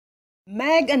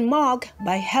Meg and Mog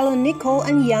by HELEN, NICOLL,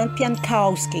 and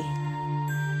PIENKOWSKI.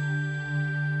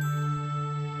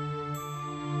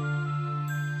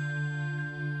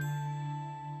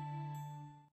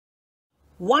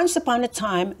 Once upon a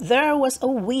time, there was a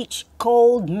witch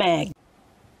called Meg.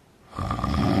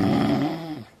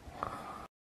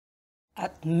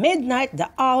 At midnight, the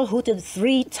owl hooted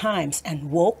 3 times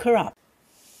and woke her up.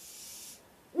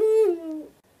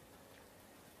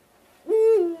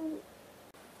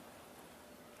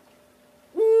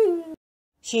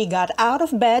 She got out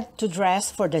of bed to dress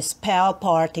for the spell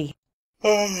party.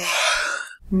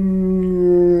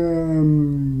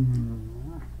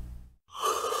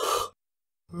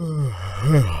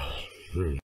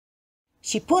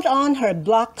 She put on her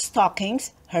black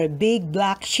stockings, her big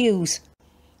black shoes,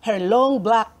 her long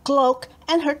black cloak,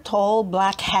 and her tall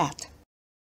black hat.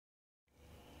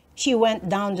 She went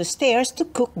down the stairs to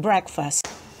cook breakfast.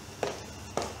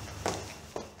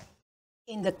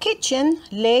 In the kitchen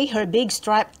lay her big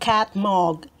striped cat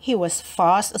Mog. He was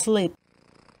fast asleep.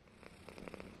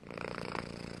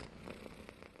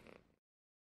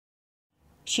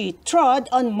 She trod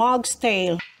on Mog's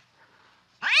tail.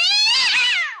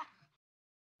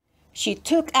 She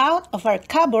took out of her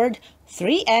cupboard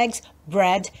 3 eggs,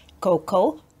 bread,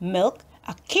 cocoa, milk,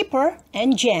 a kipper,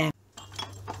 and jam.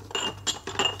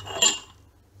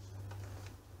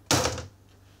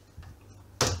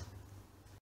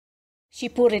 She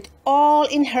put it all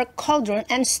in her cauldron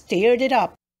and stirred it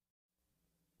up.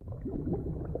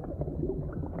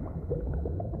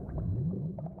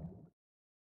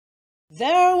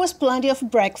 There was plenty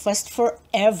of breakfast for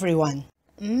everyone.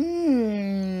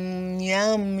 Yum,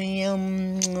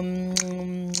 yum.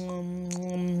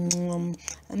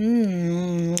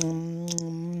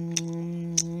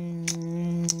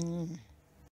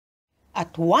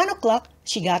 At 1 o'clock,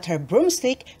 she got her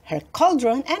broomstick, her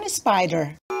cauldron, and a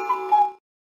spider.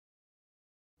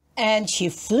 And she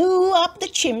flew up the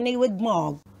chimney with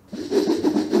Mog.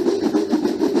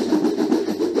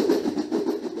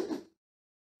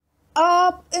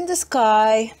 Up in the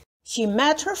sky, she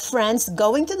met her friends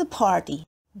going to the party.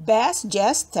 Bess,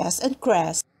 Jess, Tess, and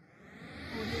Cress.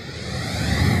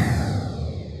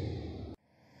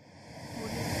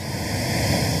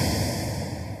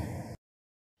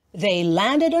 They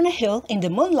landed on a hill in the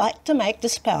moonlight to make the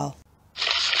spell.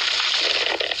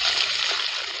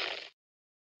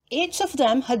 Each of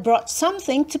them had brought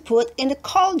something to put in the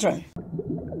cauldron.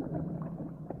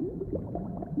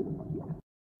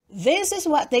 This is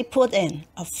what they put in: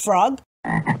 a frog,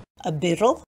 a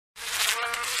beetle,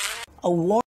 a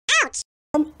worm,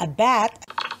 a bat,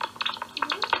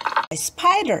 a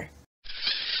spider.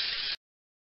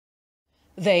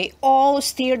 They all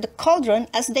stirred the cauldron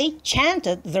as they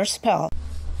chanted their spell.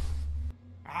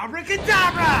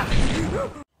 Abracadabra!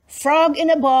 Frog in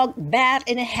a bog, bat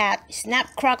in a hat,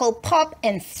 snap, crackle, pop,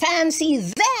 and fancy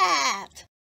that!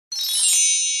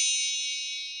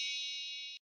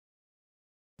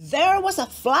 There was a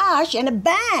flash and a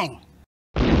bang.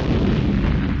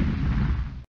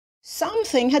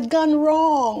 Something had gone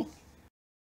wrong.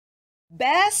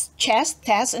 Bess, Chess,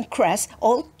 Tess, and Cress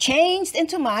all changed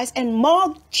into mice, and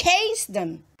Mog chased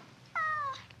them.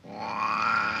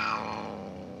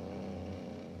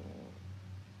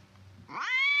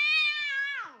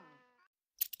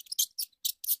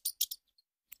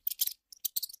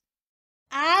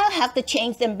 I'll have to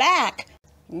change them back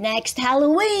next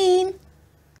Halloween.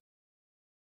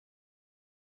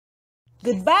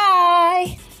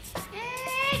 Goodbye.